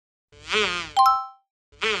I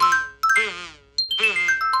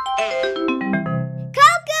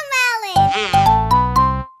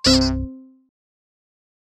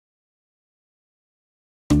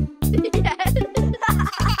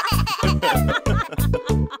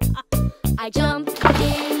jump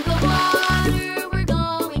in the water, we're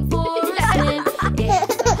going for a swim.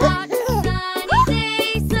 It's a hot, sunny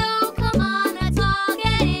day, so come on, let's all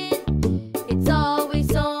get in. It's always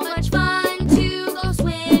so much fun to go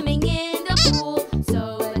swimming in the pool.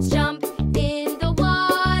 So let's jump in the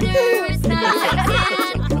water, it's nice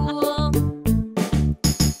and cool.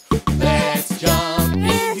 Let's jump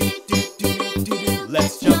in, do-do-do-do-do.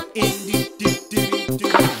 Let's jump in, do-do-do-do-do.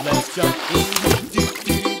 Let's jump in.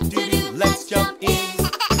 Let's jump in.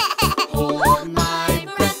 Hold my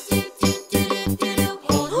breath.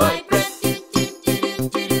 Hold my breath.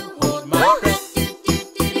 Hold my breath.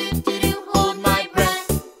 Hold my breath.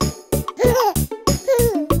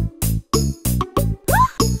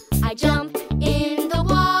 I jump in the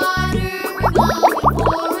water, we're going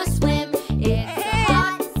for a swim. It's a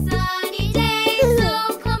hot, sunny day, so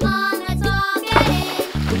come on, let's all get in.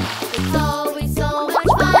 It's always so much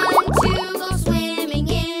fun to go swimming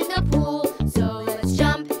in the pool. So let's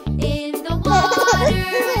jump in the water,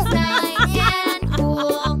 it's nice and cool.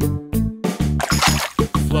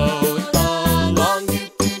 Float along,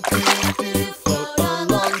 do-do-do-do. Float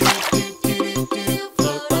along, do-do-do-do.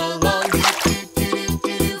 Float along,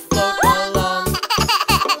 do-do-do-do. Float along.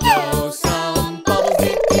 Blow some bubbles,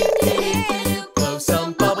 do-do-do-do. Blow some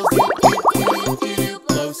bubbles, do-do-do-do.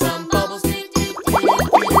 Blow some bubbles, do-do-do-do.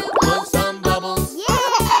 Blow some bubbles.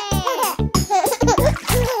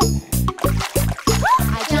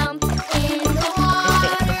 I jump in the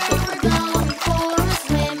water, we're going for a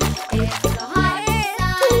swim. It's a hot,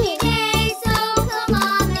 sunny day, so come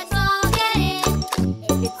on, let's all get in.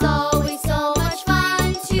 It's always so much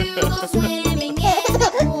fun to go swimming in the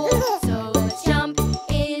pool. So let's jump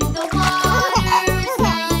in the water, it's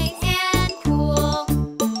nice and cool.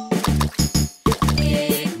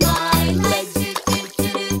 Kick my legs,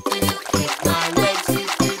 do-do-do-do. Kick my legs,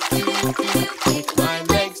 do-do-do-do. Kick my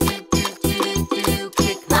legs, do-do-do-do.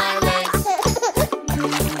 Kick my legs.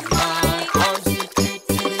 Move my arms,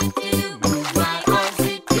 do-do-do-do. Move my arms,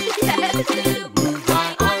 do-do-do-do. Move my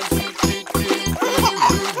arms, do-do-do-do.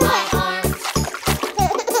 Move my arms.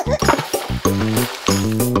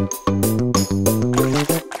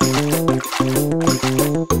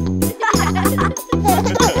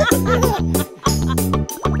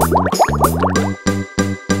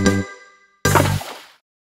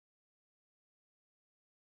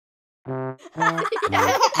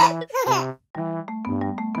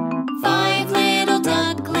 Five little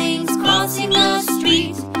ducklings crossing the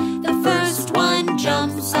street. The first one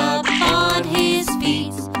jumps up on his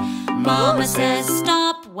feet. Mama says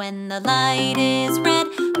stop when the light is red.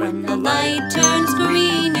 When the light turns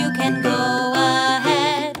green, you can go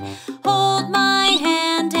ahead. Hold my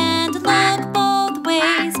hand and look both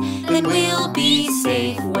ways. Then we'll be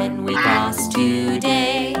safe when we cross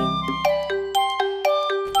today.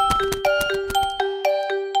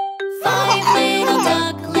 Five little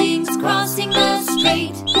ducklings crossing the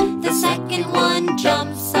street. The second one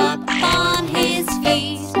jumps up on his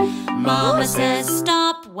feet. Mama says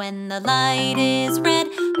stop when the light is red.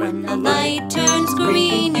 When the light turns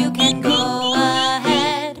green, you can go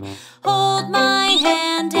ahead. Hold my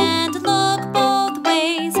hand and look both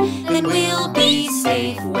ways. Then we'll be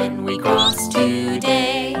safe when we cross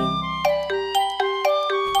today.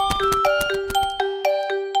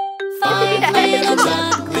 Five little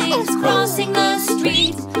ducklings crossing the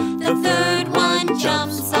street. The third one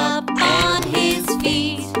jumps up on his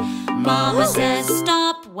feet. Mama says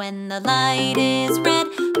stop when the light is red.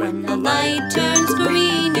 When the light turns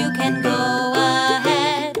green, you can go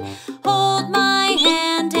ahead. Hold my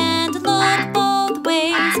hand and look both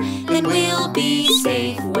ways. Then we'll be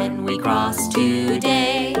safe when we cross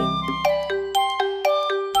today.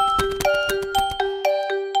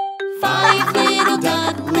 Five little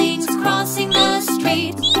ducklings crossing the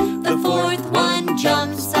street. The fourth one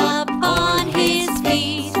jumps up on his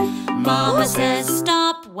feet. Mama says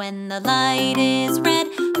stop when the light is red.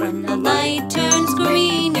 When the light turns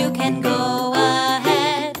green, you can go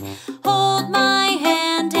ahead. Hold my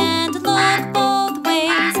hand and look both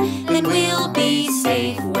ways. Then we'll be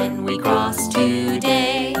safe when we cross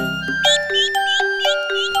today.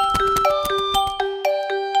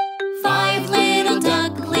 Five little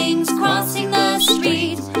ducklings crossing the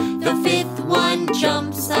street. The fifth one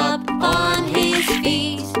jumps up on his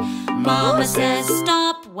feet. Mama says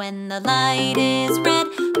stop when the light is red.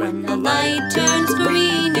 When the light turns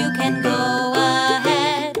green, you can go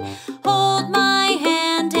ahead. Hold my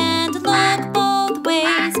hand and look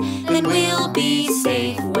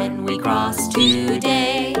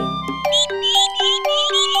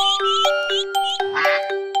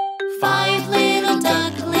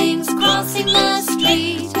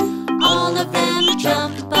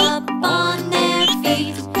jump up on their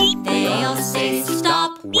feet. They all say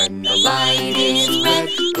stop when the light is red.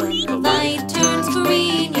 When the light turns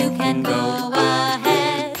green, you can go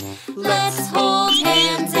ahead. Let's hold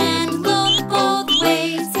hands and look both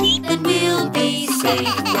ways. Then we'll be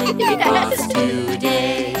safe when we cross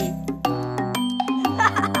today.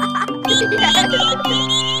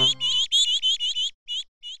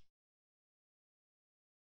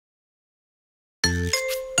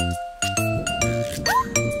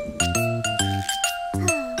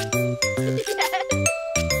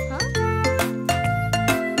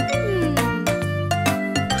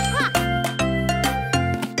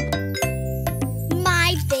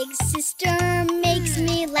 My big sister makes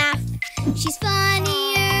me laugh. She's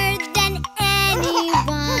funnier than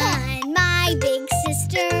anyone. My big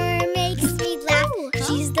sister makes me laugh.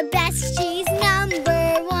 She's the best, she's number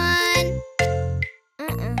one.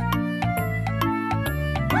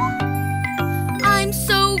 I'm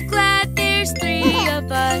so glad there's three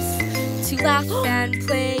of us to laugh and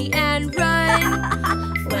play and run.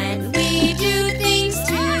 When we do things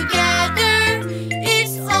together,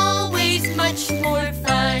 it's always much more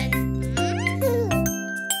fun.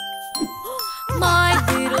 My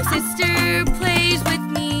little sister plays with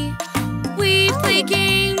me. We play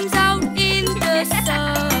games out in the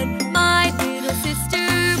sun. My little sister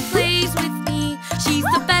plays with me. She's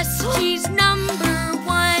the best, she's number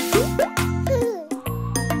one.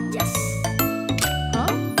 Yes.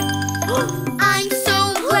 I'm so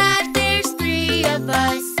glad there's three of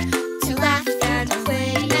us to laugh and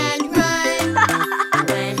play and run.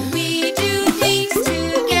 When we do things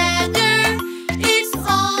together, it's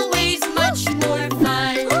always much more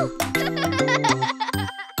fun.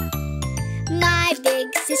 My big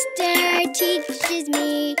sister teaches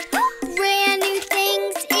me brand new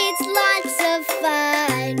things, it's lots of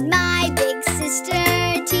fun. My big sister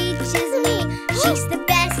teaches me, she's the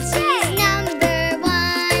best, she's number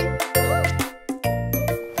one.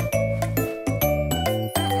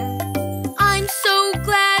 I'm so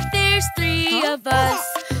glad there's three of us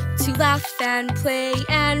to laugh and play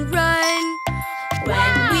and run.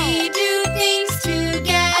 When we do things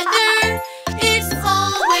together, it's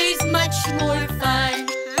always much more fun.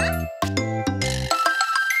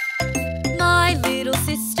 My little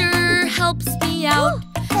sister helps me out.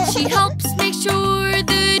 She helps make sure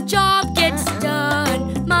the job gets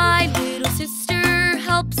done. My little sister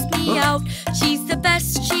helps me out. She's the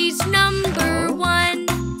best, she's number one.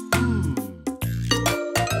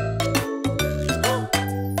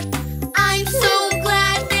 I'm so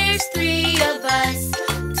glad there's three of us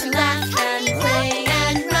to laugh and play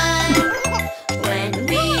and run. When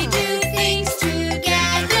we do things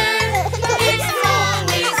together, it's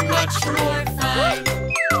always much more fun.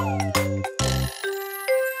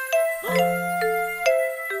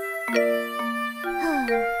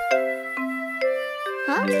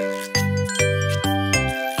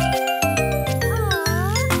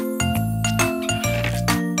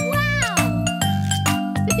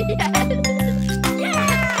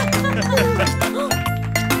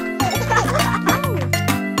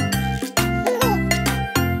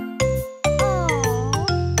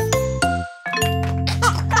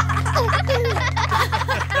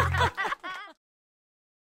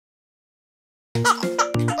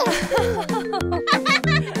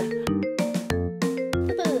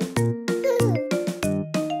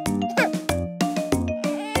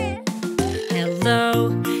 Hello,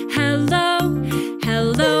 hello,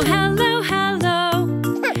 hello, hello, hello.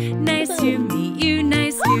 Nice to meet you,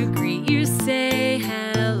 nice to greet you. Say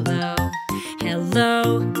hello,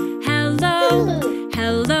 hello, hello,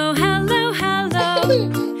 hello, hello, hello.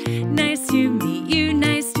 Nice to meet you,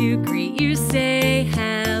 nice to greet you. Say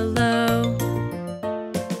hello.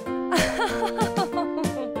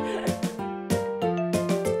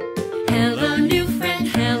 Hello, new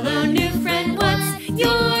friend, what's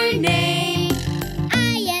your name? I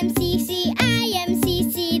am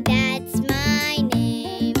Cece, that's my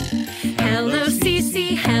name. Hello,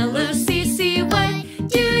 Cece, what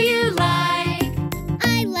do you like?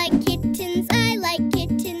 I like kittens,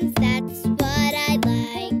 that's what I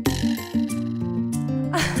like.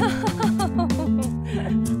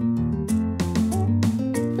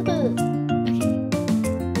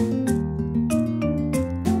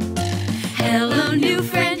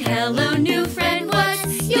 Hello, new friend,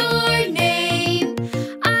 what's your name?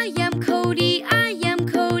 I am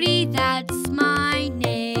Cody, that's my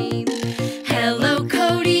name. Hello,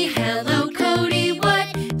 Cody,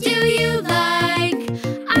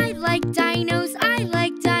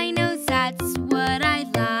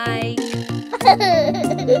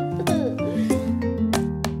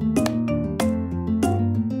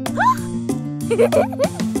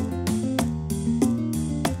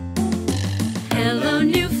 hello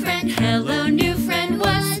new friend,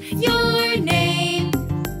 what's your name?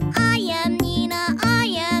 I am Nina,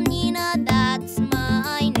 that's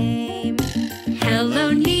my name.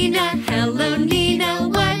 Hello Nina,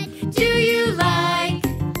 what do you like?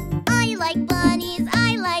 I like bunnies,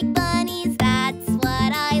 that's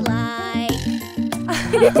what I like.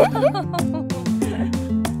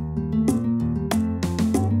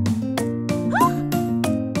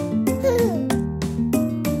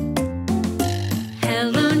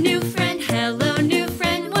 Hello new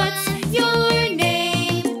friend, what's your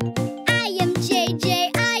name? I am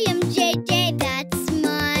JJ, that's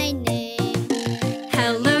my name.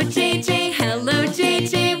 Hello JJ,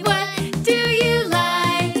 what do you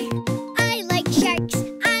like? I like sharks,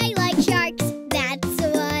 that's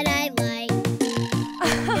what I like.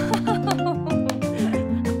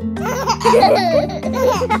 Hello.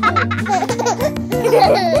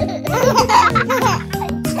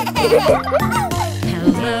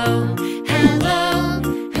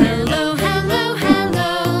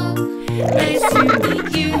 Nice to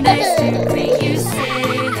meet you,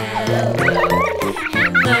 say hello.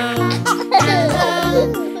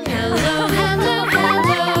 Hello.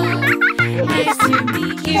 Nice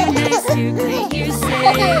to meet you, say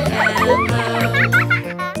hello.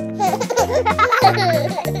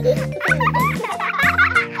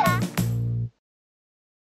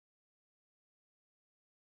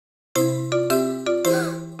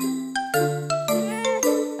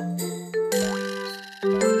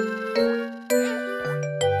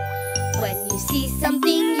 When you see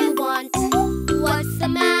something you want, what's the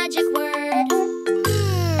magic word?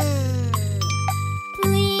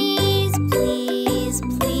 Please.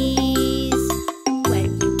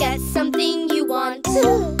 When you get something you want,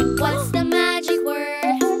 what's the magic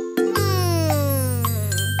word?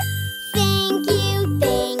 Thank you.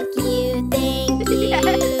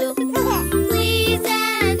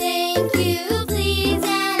 Please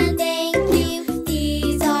and thank you.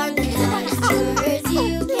 These are the nice words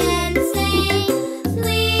you can say.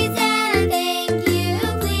 Please and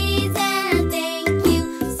thank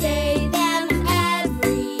you. Say them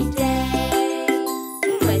every day.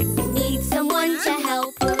 When you need someone to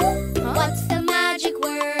help, what's the magic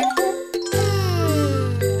word?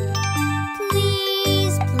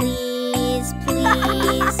 Please.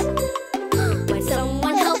 When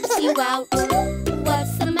someone helps you out,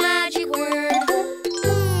 what's the magic word?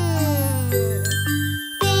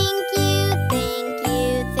 Thank you.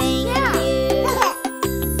 Please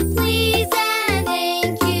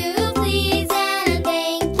and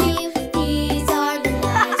thank you. These are the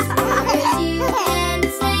nice words you can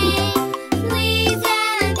say. Please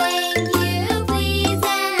and thank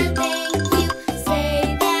you.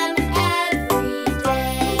 Say them every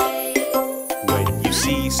day. When you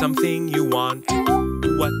see something you want,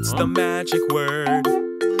 what's the magic word?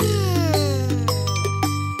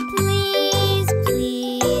 Please.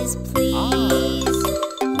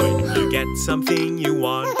 When you get something you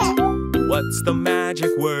want, what's the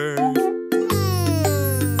magic word?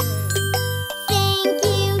 Thank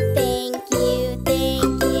you.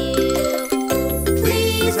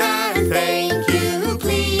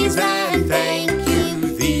 Please and thank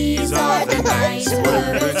you. These are the nice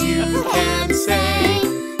words you can say.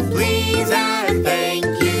 Please and thank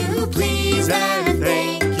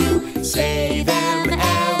you. Say them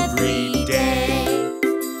every day.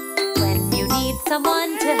 When you need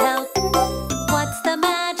someone to help, what's the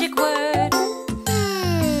magic word?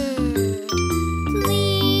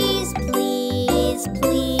 Please.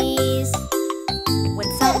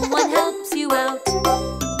 When someone helps you out,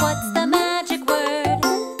 what's the magic word?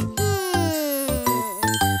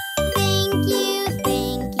 Thank you.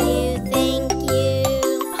 Please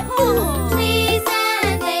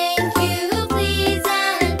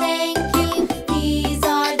and thank you. These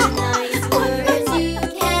are the nice words you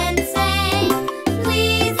can say.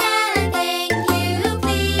 Please and thank you.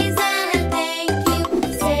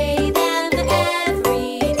 Say them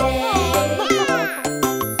every day.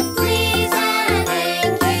 Please and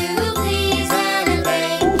thank you.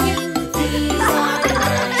 These are the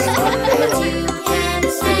nice words you can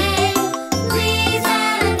say. Please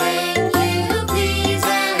and thank you.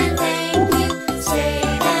 Say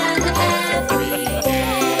them every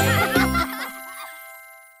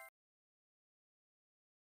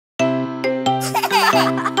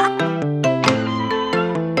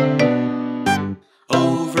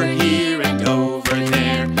Over here and over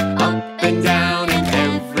there, up and down and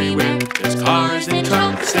everywhere. There's cars and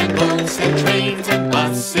trucks and boats and trains and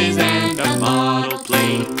buses and a model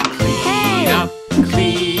plane.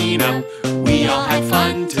 Clean up, we all had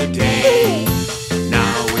fun today.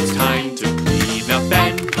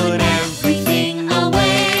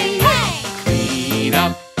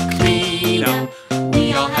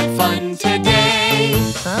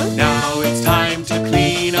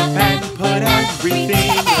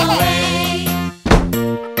 everything away.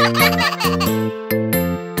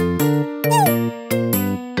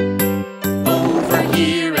 Over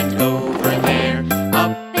here and over there,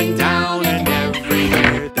 up and down and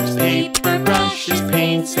everywhere. There's paper, brushes,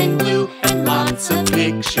 paints and glue, and lots of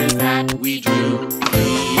pictures that we drew.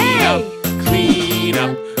 Clean up, clean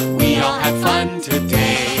up, we all had fun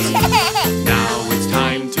today. Now it's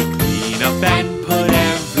time to clean up and put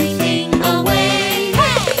everything away.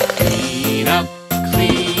 Clean up,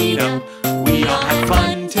 we all had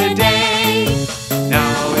fun today.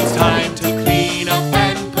 Now it's time to clean up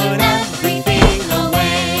and put everything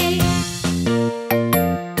away.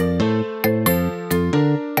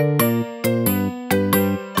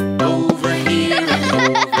 Over here and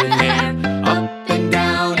over there, up and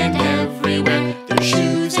down and everywhere. There's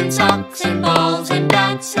shoes and socks and balls and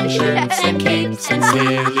bats and shirts and capes and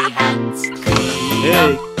silly hats.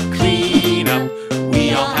 Clean up,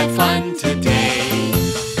 we all had fun today.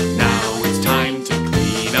 Now it's time to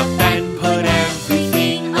clean up and put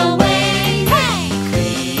everything away.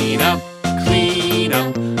 Clean up,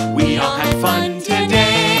 we all had fun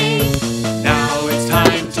today. Now it's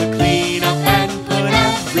time to clean up and put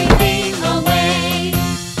everything away.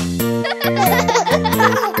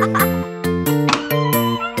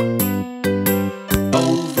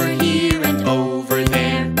 Over here and over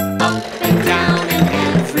there, up and down and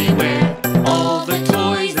everywhere. All the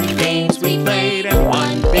toys and games we played, and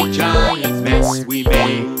one big giant mess we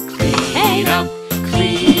made. Clean up,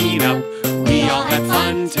 we all had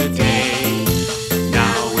fun today.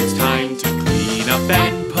 Now it's time to clean up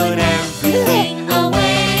and put everything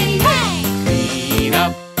away. Clean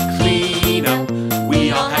up,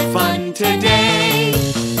 we all had fun today.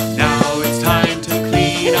 Now it's time to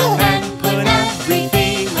clean up and put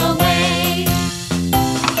everything away.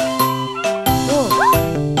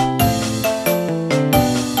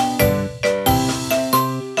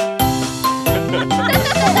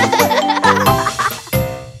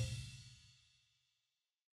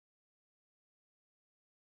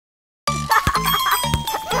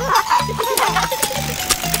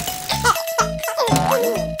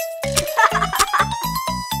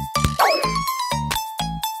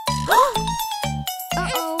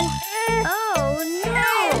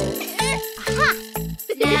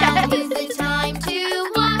 Now is the time to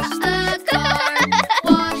wash the car.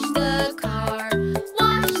 Wash the car.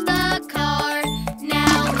 Wash the car.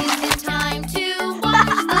 Now is the time to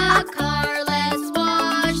wash the car. Let's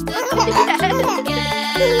wash the car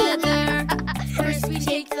together. First we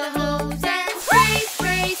take the hose and spray,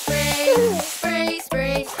 spray, spray. Spray,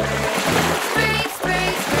 spray, spray. Spray, spray,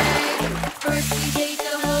 spray. First we take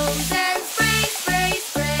the hose and spray, spray,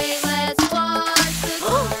 spray. Let's wash the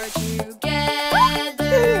car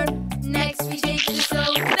together. Next we take the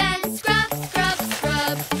soap and scrub, scrub,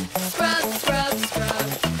 scrub. Scrub, scrub, scrub.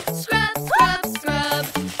 Scrub, scrub, scrub.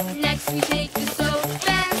 Next we take the soap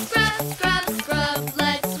and scrub, scrub, scrub.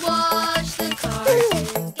 Let's wash the car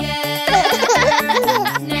together.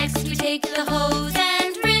 Next we take the hose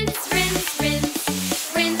and rinse, rinse, rinse.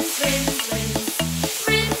 Rinse, rinse, rinse.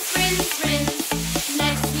 Rinse, rinse, rinse.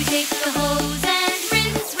 Next we take the hose and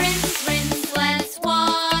rinse, rinse, rinse. Let's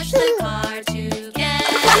wash the car together.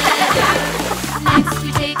 Next we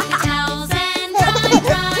take the towels and dry,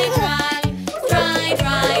 dry, dry. Dry,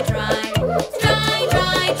 dry, dry. Dry,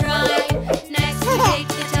 dry, dry. Next we take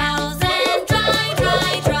the towels and dry,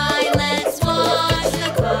 dry, dry. Let's wash the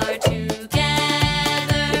car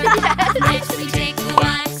together. Next we take the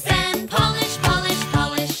wax and polish, polish,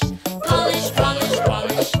 polish. Polish, polish,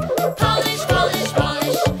 polish. Polish, polish,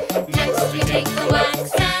 polish. Next we take the wax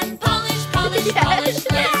and polish, polish, polish.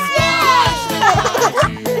 Let's wash the car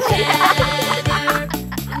together.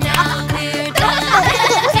 Now we're done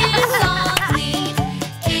and it's all clean.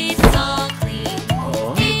 It's all clean.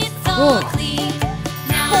 It's all clean.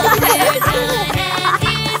 Now we're done and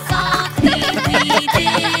it's all clean. We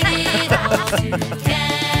did it all together.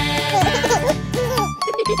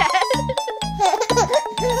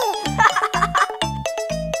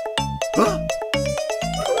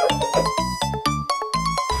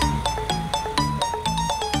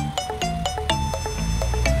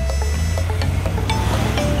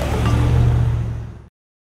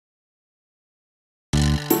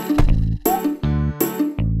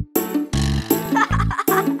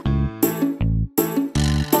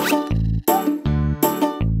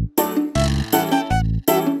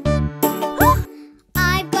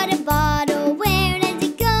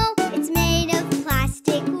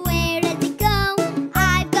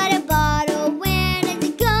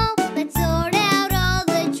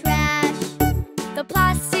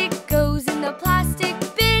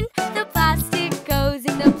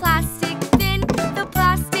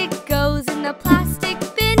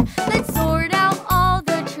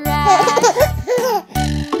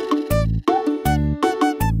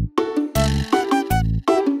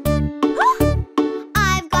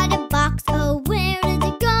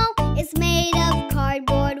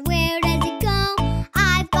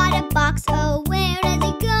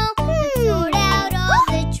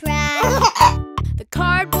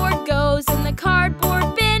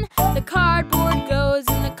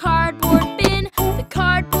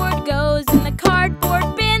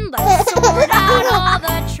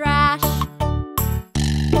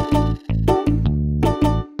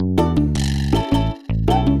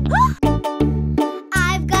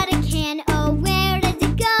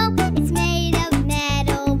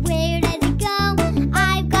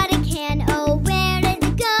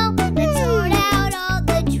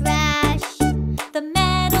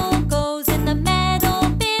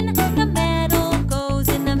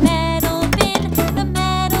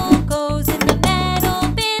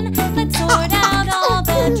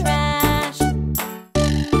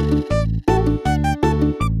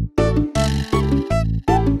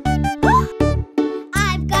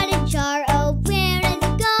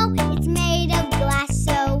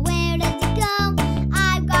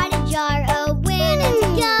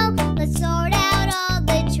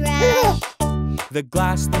 The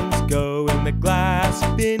glass things go in the glass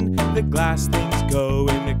bin. The glass things go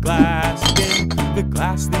in the glass bin. The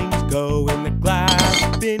glass things go in the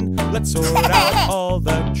glass bin. Let's sort out all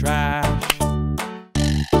the trash.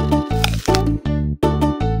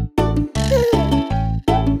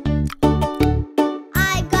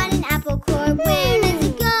 I've got an apple core, where does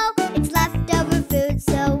it go? It's leftover food,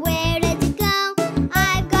 so where does it go?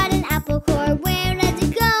 I've got an apple core, where does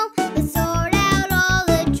it go? Let's sort out all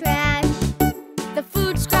the trash. The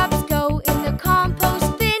food scraps go in the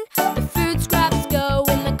compost bin. The food scraps go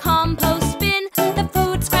in the compost bin. The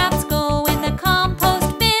food scraps go in the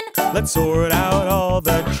compost bin. Let's sort out all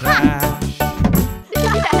the trash.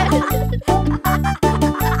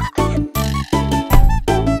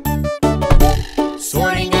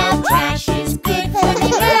 Sorting out trash is good for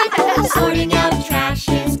the earth. Sorting out trash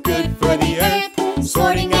is good for the earth.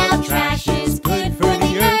 Sorting out trash is good for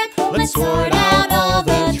the earth. Let's sort out all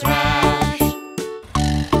the trash.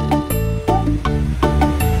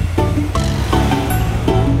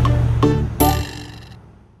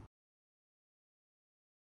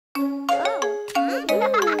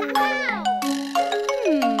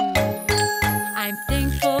 I'm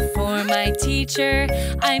thankful for my teacher.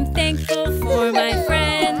 I'm thankful for my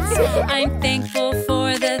friends. I'm thankful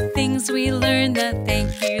for the things we learn. The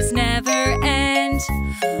thank yous never end.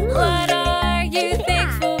 What are you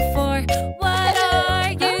thankful for? What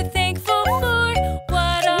are you thankful for?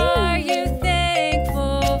 What are you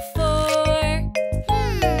thankful for?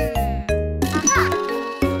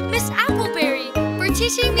 Miss Appleberry, for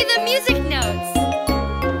teaching me the music notes.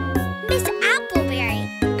 Miss Appleberry,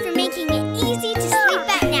 for making it easy to sleep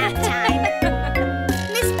at nap time.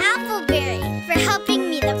 Miss Appleberry, for helping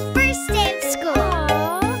me the first day of school.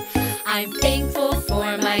 I'm thankful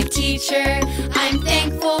for my teacher. I'm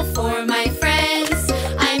thankful for my friends.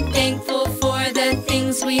 I'm thankful for the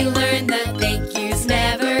things we learn. The thank yous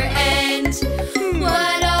never end.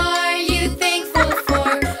 What are you thankful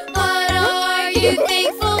for? What are you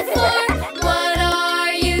thankful for? What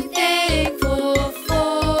are you thankful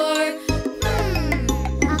for?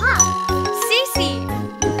 Cece,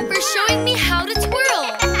 for showing me how to twirl.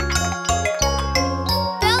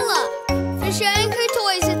 Bella, for sharing her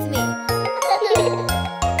toys with me.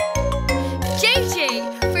 JJ,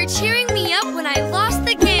 for cheering me up when I lost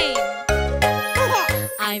the game.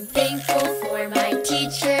 I'm thankful for my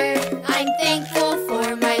teacher. I'm thankful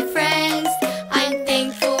for my friends. I'm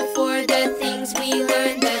thankful for the things we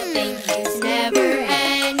learn. The thank yous never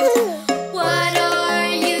end. What are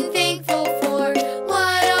you thankful for?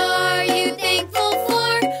 What are you thankful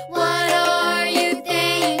for? What are you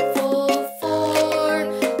thankful for?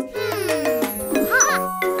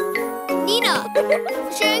 Nina,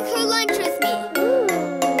 for sharing her lunch with me.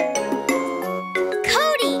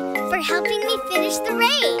 Cody, for helping me finish the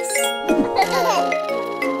race.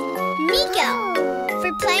 Miko,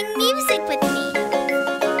 for playing music with me.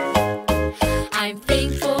 I'm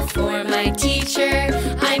thankful for my teacher.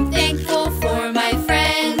 I'm thankful for my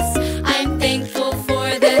friends. I'm thankful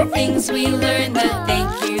for the things we learn. The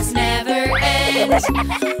thank yous never end.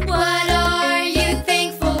 What are you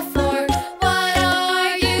thankful for? What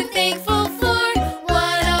are you thankful for?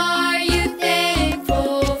 What are you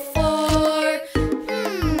thankful for?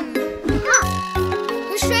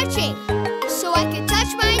 For stretching, so I could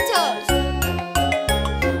touch my toes.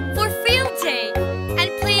 For field day and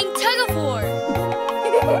playing tug of war.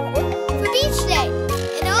 For beach day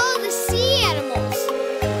and all the sea animals.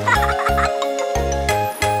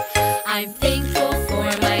 I'm thankful for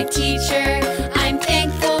my teacher. I'm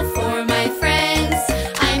thankful for my friends.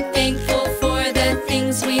 I'm thankful for the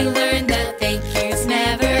things we learn. The thank yous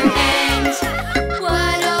never end.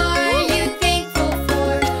 What are you thankful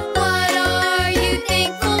for? What are you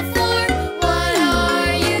thankful for? What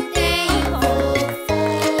are you thankful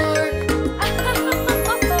for?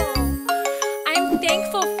 I'm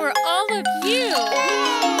thankful for all of you.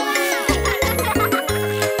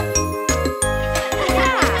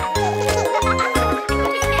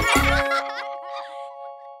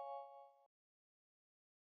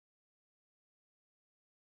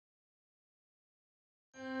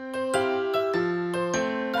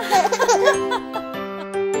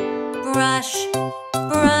 Brush,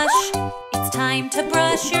 brush, it's time to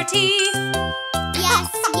brush your teeth. Yes,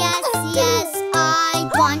 yes, yes, I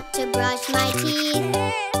want to brush my teeth.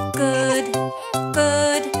 Good,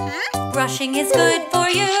 good, brushing is good for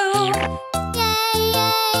you. Yay,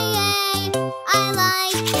 yay, yay, I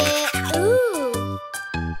like it. Ooh.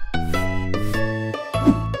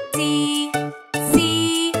 See,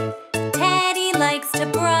 see, Teddy likes to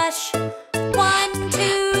brush. 1,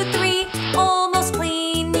 2, 3, almost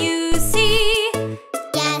clean, you see.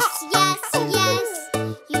 Yes, yes, yes,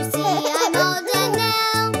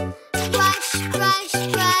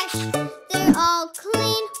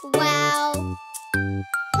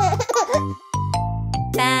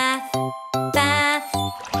 Bath, bath,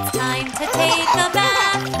 it's time to take a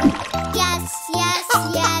bath. Yes, yes,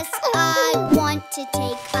 yes, I want to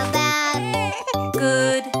take a bath.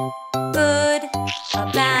 Good, good,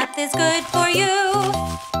 a bath is good for you.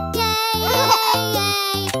 Yay, yay,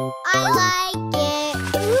 yay, I like it.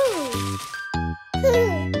 Ooh.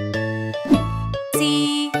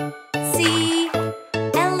 See, see,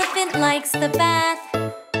 elephant likes the bath.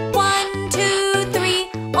 1, 2, 3,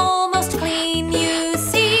 almost clean, you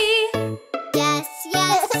see. Yes,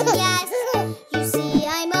 yes, yes, you see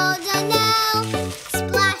I'm all done now.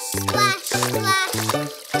 Splash, splash, splash,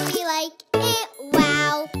 we like it,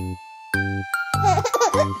 wow.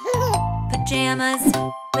 Pajamas,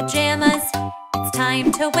 pajamas, it's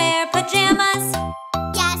time to wear pajamas.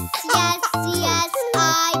 Yes, yes, yes,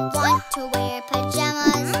 I want to wear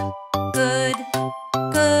pajamas. Good,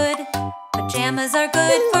 good, pajamas are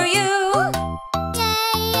good for you.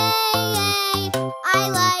 Yay, yay, yay, I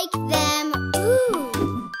like them,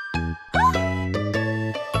 ooh.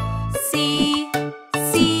 See,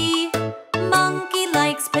 see, monkey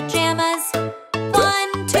likes pajamas.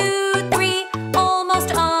 1, 2, 3,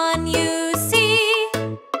 almost on, you see.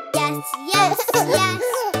 Yes, yes, yes,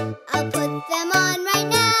 I'll put them on right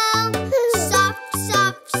now. Soft,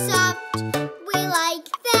 soft, soft, we like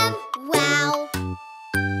them, wow.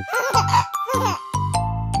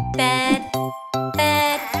 Bed,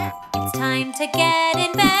 bed, it's time to get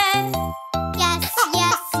in bed. Yes,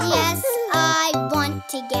 yes, yes, I want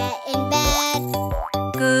to get in bed.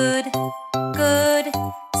 Good, good,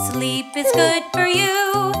 sleep is good for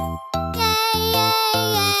you. Yay, yay,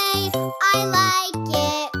 yay, I like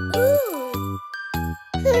it, ooh.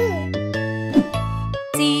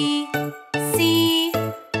 See, see,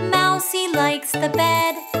 Mousy likes the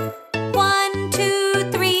bed. 1,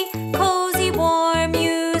 2, 3, cozy, warm,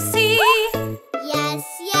 you see. Yes,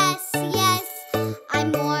 yes, yes,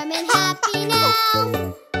 I'm warm and happy now.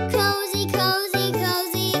 Cozy, cozy,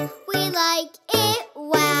 cozy, we like it,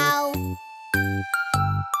 wow.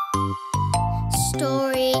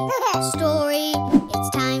 Story, story, it's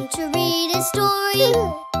time to read a story.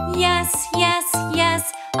 Yes,